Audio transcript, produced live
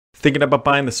Thinking about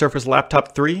buying the Surface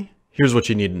Laptop 3? Here's what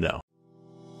you need to know.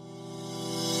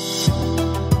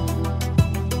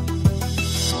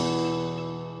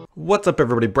 What's up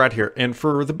everybody, Brad here, and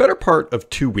for the better part of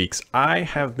 2 weeks, I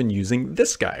have been using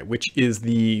this guy, which is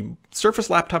the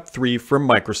Surface Laptop 3 from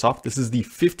Microsoft. This is the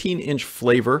 15-inch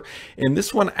flavor, and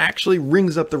this one actually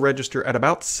rings up the register at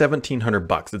about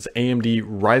 $1,700. It's AMD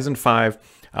Ryzen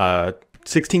 5,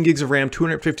 16 gigs of RAM,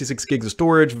 256 gigs of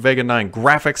storage, Vega 9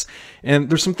 graphics, and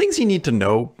there's some things you need to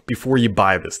know before you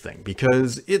buy this thing,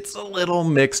 because it's a little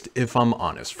mixed if I'm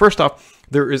honest. First off,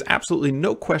 there is absolutely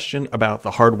no question about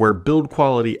the hardware, build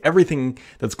quality, everything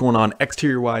that's going on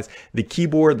exterior-wise, the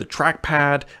keyboard, the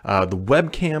trackpad, the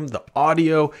webcam, the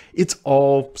audio, it's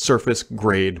all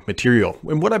Surface-grade material.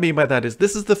 And what I mean by that is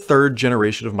this is the third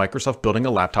generation of Microsoft building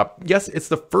a laptop. Yes, it's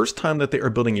the first time that they are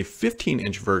building a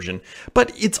 15-inch version,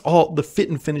 but it's all, the fit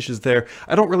and finish is there.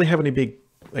 I don't really have any big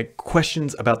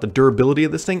questions about the durability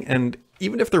of this thing, and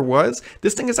even if there was,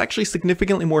 this thing is actually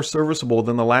significantly more serviceable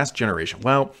than the last generation.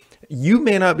 Well, you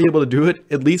may not be able to do it,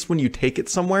 at least when you take it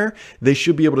somewhere, they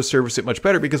should be able to service it much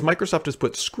better because Microsoft has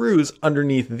put screws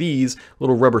underneath these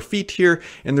little rubber feet here,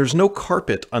 and there's no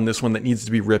carpet on this one that needs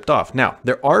to be ripped off. Now,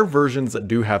 there are versions that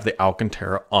do have the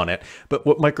Alcantara on it, but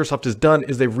what Microsoft has done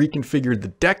is they've reconfigured the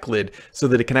deck lid so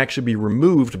that it can actually be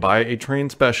removed by a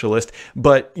trained specialist,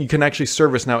 but you can actually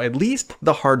service now at least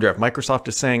the hard drive. Microsoft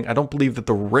is saying, I don't believe that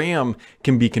the RAM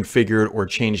can be configured or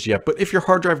changed yet, but if your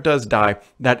hard drive does die,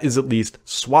 that is at least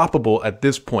swappable at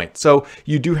this point. So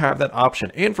you do have that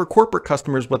option. And for corporate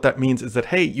customers, what that means is that,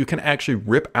 hey, you can actually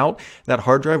rip out that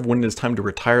hard drive when it is time to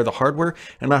retire the hardware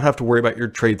and not have to worry about your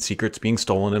trade secrets being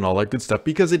stolen and all that good stuff,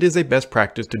 because it is a best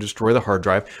practice to destroy the hard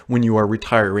drive when you are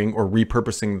retiring or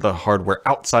repurposing the hardware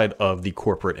outside of the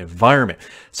corporate environment.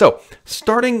 So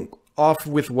starting off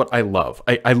with what I love.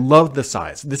 I love the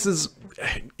size. This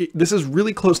is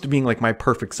really close to being like my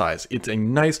perfect size. It's a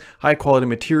nice high quality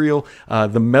material.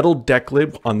 The metal deck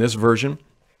lid on this version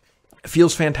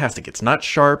feels fantastic. It's not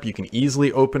sharp. You can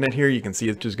easily open it here. You can see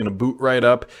it's just going to boot right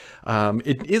up.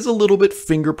 It is a little bit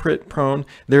fingerprint prone.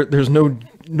 There's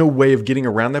no way of getting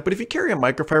around that. But if you carry a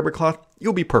microfiber cloth,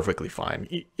 you'll be perfectly fine.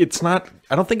 It's not,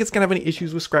 I don't think it's going to have any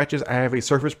issues with scratches. I have a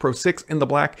Surface Pro 6 in the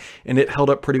black and it held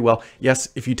up pretty well. Yes,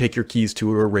 if you take your keys to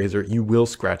a razor, you will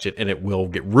scratch it and it will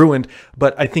get ruined.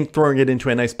 But I think throwing it into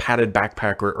a nice padded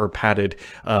backpack or padded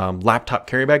laptop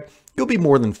carry bag, you'll be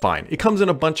more than fine. It comes in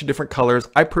a bunch of different colors.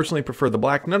 I personally prefer the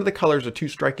black. None of the colors are too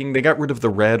striking. They got rid of the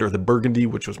red or the burgundy,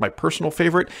 which was my personal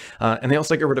favorite. And they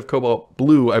also got rid of cobalt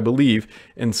blue, I believe.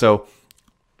 And so,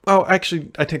 oh,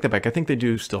 actually, I take that back. I think they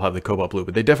do still have the cobalt blue,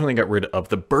 but they definitely got rid of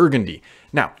the burgundy.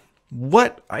 Now,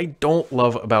 what I don't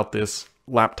love about this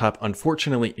laptop,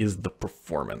 unfortunately, is the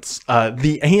performance.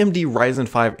 The AMD Ryzen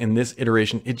 5 in this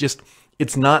iteration,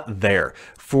 it's not there.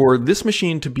 For this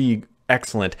machine to be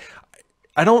excellent,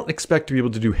 I don't expect to be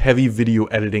able to do heavy video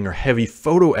editing or heavy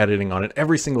photo editing on it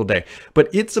every single day, but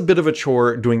it's a bit of a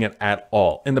chore doing it at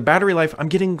all. And the battery life, I'm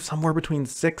getting somewhere between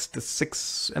 6 to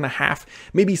 6.5,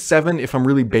 maybe 7 if I'm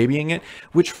really babying it,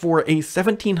 which for a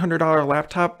 $1,700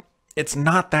 laptop, it's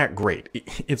not that great.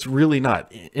 It's really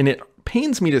not. And it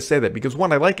pains me to say that because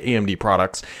one, I like AMD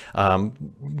products, and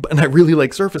I really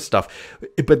like Surface stuff,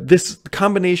 but this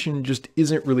combination just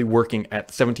isn't really working at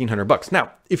 $1,700.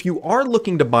 Now, if you are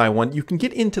looking to buy one, you can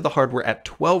get into the hardware at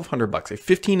 $1,200, a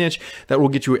 15-inch that will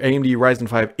get you an AMD Ryzen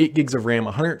 5, 8 gigs of RAM,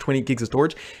 120 gigs of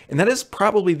storage, and that is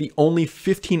probably the only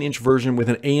 15-inch version with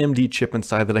an AMD chip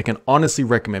inside that I can honestly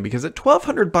recommend, because at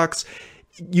 $1,200,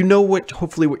 you know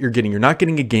hopefully what you're getting. You're not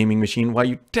getting a gaming machine. While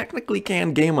you technically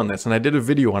can game on this, and I did a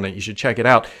video on it, you should check it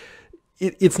out.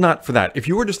 It's not for that. If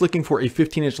you were just looking for a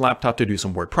 15-inch laptop to do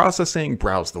some word processing,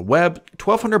 browse the web,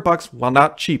 $1,200, while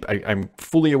not cheap, I'm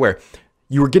fully aware,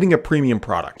 you were getting a premium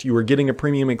product. You were getting a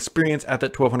premium experience at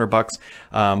that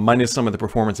 $1,200, minus some of the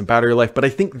performance and battery life. But I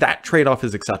think that trade-off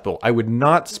is acceptable. I would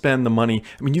not spend the money.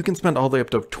 I mean, you can spend all the way up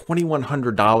to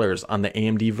 $2,100 on the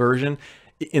AMD version.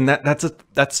 And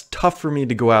that's tough for me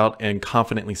to go out and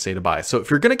confidently say to buy. So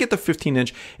if you're going to get the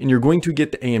 15-inch and you're going to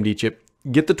get the AMD chip,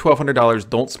 get the $1,200.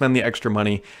 Don't spend the extra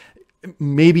money.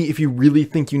 Maybe if you really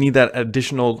think you need that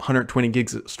additional 120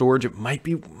 gigs of storage, it might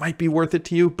be worth it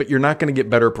to you, but you're not going to get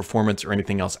better performance or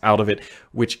anything else out of it,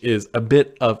 which is a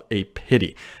bit of a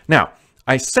pity. Now,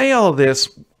 I say all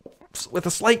this with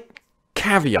a slight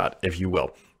caveat, if you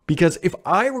will. Because if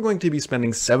I were going to be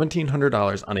spending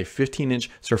 $1,700 on a 15-inch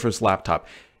Surface laptop,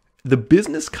 the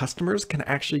business customers can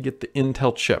actually get the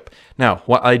Intel chip. Now,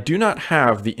 while I do not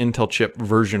have the Intel chip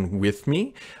version with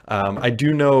me, I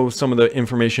do know some of the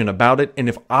information about it. And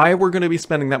if I were going to be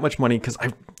spending that much money, because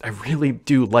I really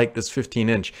do like this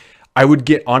 15-inch, I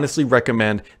would honestly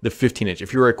recommend the 15-inch.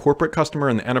 If you're a corporate customer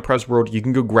in the enterprise world, you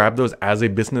can go grab those as a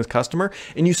business customer,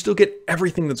 and you still get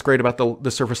everything that's great about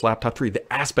the Surface Laptop 3.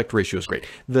 The aspect ratio is great.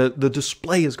 The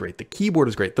display is great. The keyboard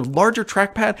is great. The larger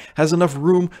trackpad has enough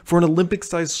room for an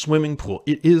Olympic-sized swimming pool.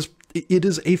 It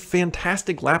is a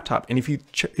fantastic laptop, and if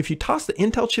you toss the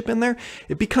Intel chip in there,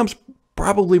 it becomes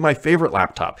probably my favorite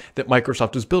laptop that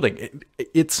Microsoft is building.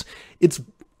 It's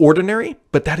ordinary,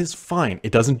 but that is fine.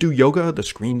 It doesn't do yoga. The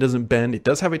screen doesn't bend. It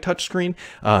does have a touch screen.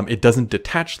 It doesn't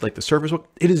detach like the Surface Book.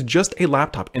 It is just a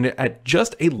laptop. And at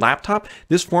just a laptop,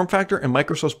 this form factor and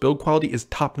Microsoft's build quality is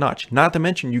top notch. Not to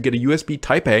mention you get a USB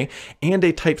Type A and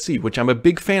a Type C, which I'm a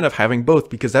big fan of having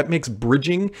both, because that makes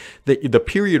bridging the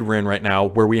period we're in right now,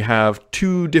 where we have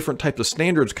two different types of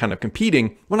standards kind of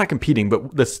competing. Well, not competing,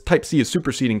 but this Type C is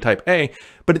superseding Type A,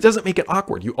 but it doesn't make it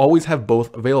awkward. You always have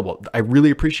both available. I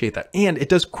really appreciate that. And it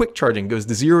does quick charging, goes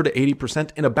to 0 to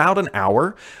 80% in about an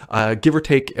hour, give or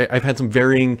take. I've had some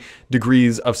varying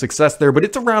degrees of success there, but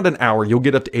it's around an hour. You'll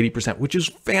get up to 80%, which is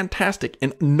fantastic.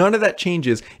 And none of that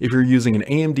changes if you're using an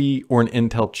AMD or an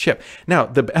Intel chip. Now,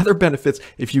 the other benefits,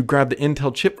 if you grab the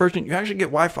Intel chip version, you actually get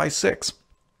Wi-Fi 6.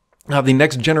 Now, the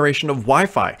next generation of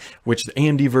Wi-Fi, which the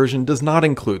AMD version does not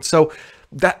include. So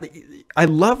I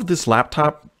love this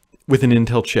laptop with an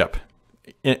Intel chip.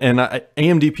 And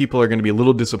AMD people are going to be a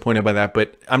little disappointed by that,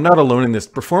 but I'm not alone in this.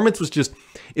 Performance was just,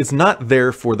 it's not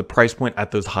there for the price point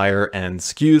at those higher end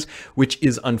SKUs, which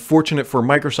is unfortunate for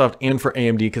Microsoft and for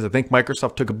AMD, because I think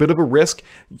Microsoft took a bit of a risk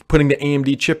putting the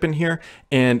AMD chip in here,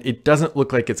 and it doesn't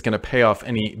look like it's going to pay off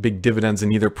any big dividends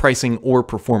in either pricing or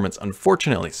performance,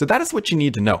 unfortunately. So that is what you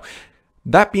need to know.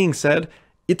 That being said,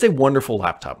 it's a wonderful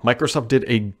laptop.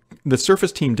 The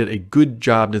Surface team did a good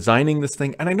job designing this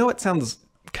thing, and I know it sounds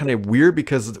kind of weird,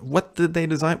 because what did they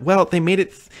design? Well, they made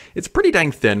it's pretty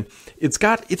dang thin.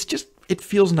 It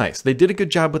feels nice. They did a good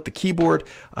job with the keyboard.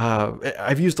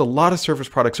 I've used a lot of Surface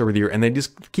products over the year, and they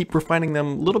just keep refining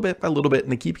them little bit by little bit,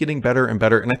 and they keep getting better and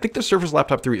better. And I think the Surface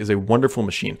Laptop 3 is a wonderful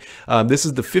machine. This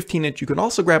is the 15-inch. You can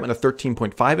also grab in a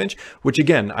 13.5-inch, which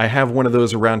again, I have one of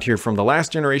those around here from the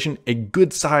last generation, a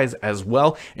good size as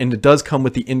well. And it does come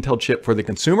with the Intel chip for the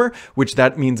consumer, which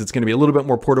that means it's going to be a little bit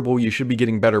more portable. You should be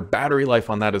getting better battery life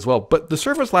on that as well. But the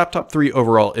Surface Laptop 3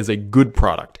 overall is a good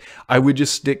product. I would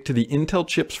just stick to the Intel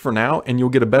chips for now, and you'll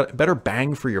get a better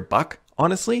bang for your buck,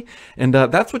 honestly. And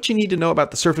that's what you need to know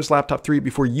about the Surface Laptop 3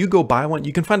 before you go buy one.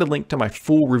 You can find a link to my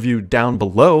full review down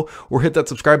below, or hit that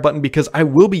subscribe button, because I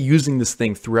will be using this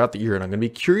thing throughout the year, and I'm going to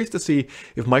be curious to see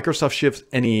if Microsoft ships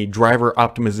any driver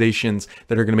optimizations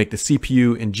that are going to make the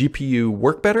CPU and GPU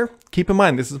work better. Keep in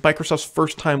mind, this is Microsoft's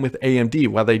first time with AMD.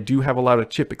 While they do have a lot of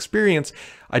chip experience,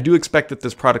 I do expect that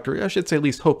this product, or I should say at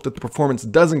least hope, that the performance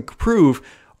does improve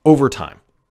over time.